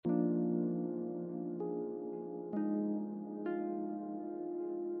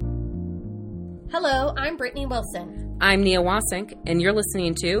Hello, I'm Brittany Wilson. I'm Nia Wasink, and you're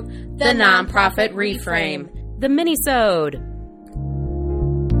listening to The Nonprofit Reframe. the Mini-Sode.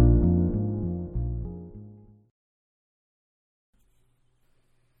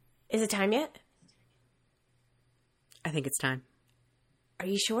 Is it time yet? I think it's time. Are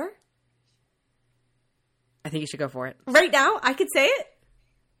you sure? I think you should go for it. Right now? I could say it?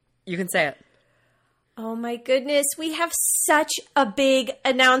 You can say it. Oh my goodness, we have such a big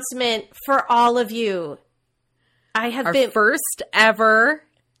announcement for all of you. Our first ever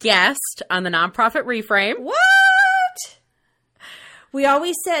guest on the Nonprofit Reframe. What? We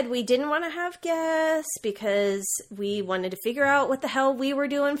always said we didn't want to have guests because we wanted to figure out what the hell we were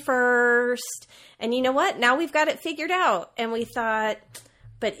doing first. And you know what? Now we've got it figured out. And we thought,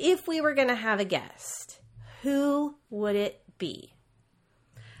 but if we were going to have a guest, who would it be?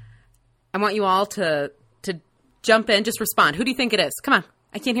 I want you all to jump in, just respond. Who do you think it is? Come on.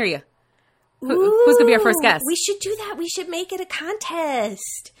 I can't hear you. Who's going to be our first guest? We should do that. We should make it a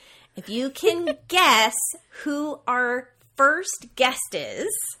contest. If you can guess who our first guest is,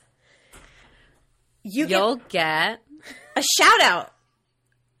 you'll get a shout out.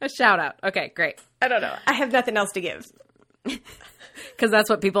 A shout out. Okay, great. I don't know. I have nothing else to give. Because that's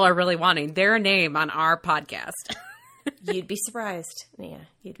what people are really wanting. Their name on our podcast. You'd be surprised, Nia.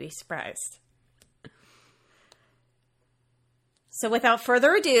 You'd be surprised. So without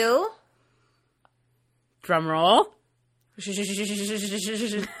further ado, drum roll. You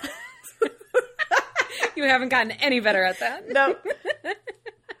haven't gotten any better at that. No.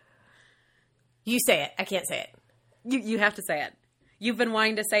 You say it. I can't say it. You have to say it. You've been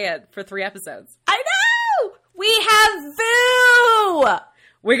wanting to say it for 3 episodes. I know! We have Vu!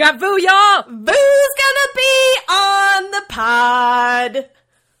 We got Vu, y'all! Vu's gonna be on the pod!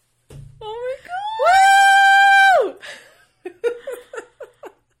 Oh my God! Woo!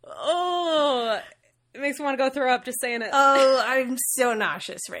 Oh, it makes me want to go throw up just saying it. Oh, I'm so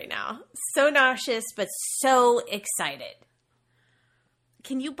nauseous right now. So nauseous, but so excited.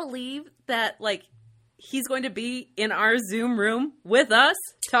 Can you believe that, he's going to be in our Zoom room with us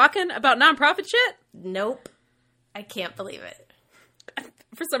talking about nonprofit shit? Nope. I can't believe it.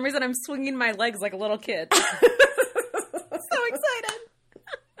 For some reason, I'm swinging my legs like a little kid. So excited.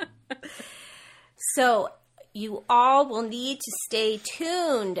 So, you all will need to stay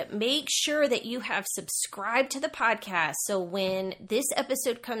tuned. Make sure that you have subscribed to the podcast. So when this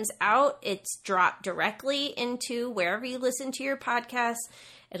episode comes out, it's dropped directly into wherever you listen to your podcast.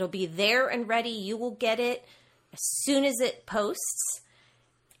 It'll be there and ready. You will get it as soon as it posts.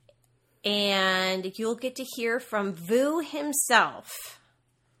 And you'll get to hear from Vu himself.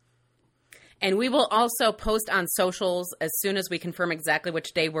 And we will also post on socials as soon as we confirm exactly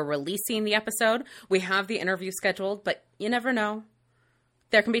which day we're releasing the episode. We have the interview scheduled, but you never know.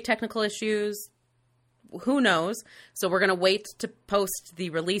 There can be technical issues. Who knows? So we're going to wait to post the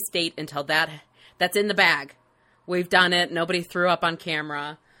release date until that's in the bag. We've done it. Nobody threw up on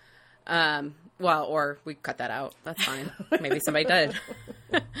camera. Or we cut that out. That's fine. Maybe somebody did.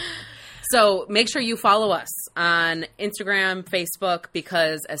 So make sure you follow us on Instagram, Facebook,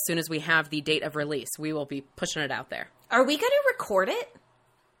 because as soon as we have the date of release, we will be pushing it out there. Are we going to record it?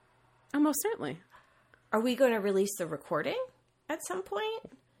 Oh, most certainly. Are we going to release the recording at some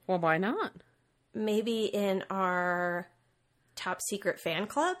point? Well, why not? Maybe in our top secret fan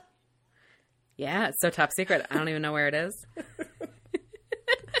club? Yeah, it's so top secret. I don't even know where it is.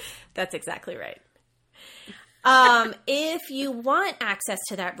 That's exactly right. If you want access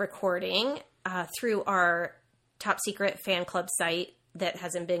to that recording through our top secret fan club site that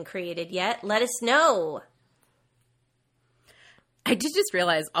hasn't been created yet, let us know. I did just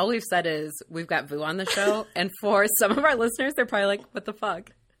realize all we've said is we've got Vu on the show. And for some of our listeners, they're probably like, what the fuck?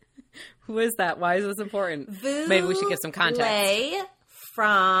 Who is that? Why is this important? Vu Maybe we should give some context. Lay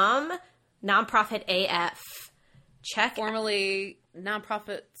from Nonprofit AF. Formerly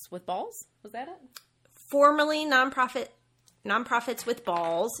Nonprofits with Balls? Was that it? Formerly Nonprofits with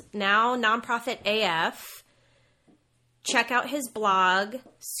Balls, now Nonprofit AF. Check out his blog.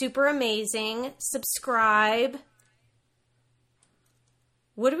 Super amazing. Subscribe.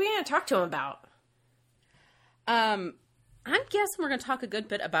 What are we going to talk to him about? I'm guessing we're going to talk a good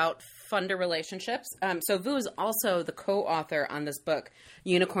bit about funder relationships. So Vu is also the co-author on this book,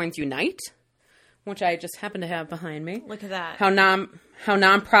 Unicorns Unite, which I just happen to have behind me. Look at that. How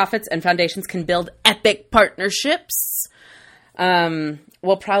nonprofits and foundations can build epic partnerships.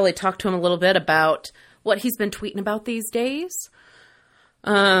 We'll probably talk to him a little bit about what he's been tweeting about these days,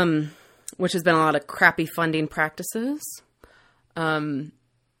 which has been a lot of crappy funding practices.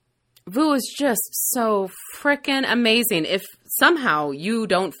 Vu is just so freaking amazing. If somehow you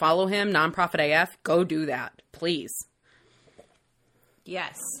don't follow him, Nonprofit AF, go do that, please.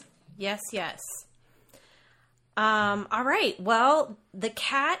 Yes. All right. Well, the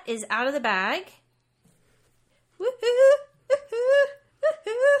cat is out of the bag.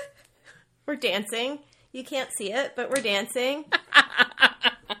 We're dancing. You can't see it, but we're dancing.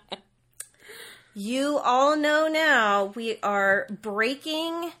 You all know now we are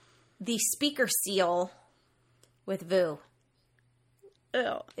breaking the speaker seal with Vu.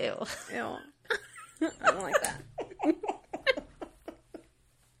 Ew. I don't like that.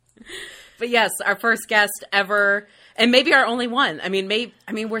 But yes, our first guest ever, and maybe our only one. I mean,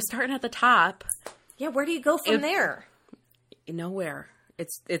 we're starting at the top. Yeah, where do you go from there? Nowhere.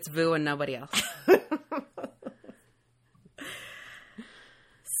 It's Vu and nobody else.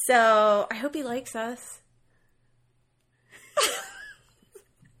 So I hope he likes us.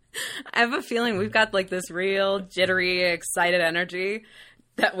 I have a feeling we've got like this real jittery, excited energy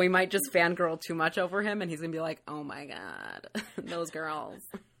that we might just fangirl too much over him, and he's gonna be like, "Oh my god, those girls."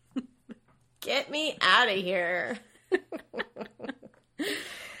 Get me out of here.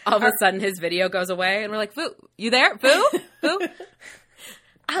 All of a sudden, his video goes away, and we're like, Vu, you there? Vu? Vu?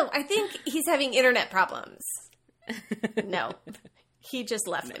 Oh, I think he's having internet problems. No, he just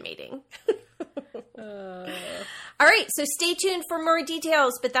left the meeting. All right, so stay tuned for more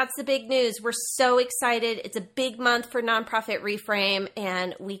details, but that's the big news. We're so excited. It's a big month for Nonprofit Reframe,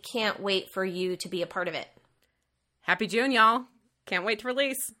 and we can't wait for you to be a part of it. Happy June, y'all. Can't wait to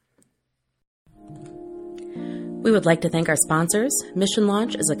release. We would like to thank our sponsors. Mission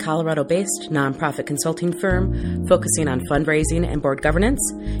Launch is a Colorado-based nonprofit consulting firm focusing on fundraising and board governance.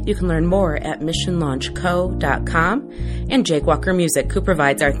 You can learn more at missionlaunchco.com. And Jake Walker Music, who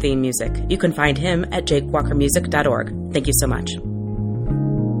provides our theme music. You can find him at jakewalkermusic.org. Thank you so much.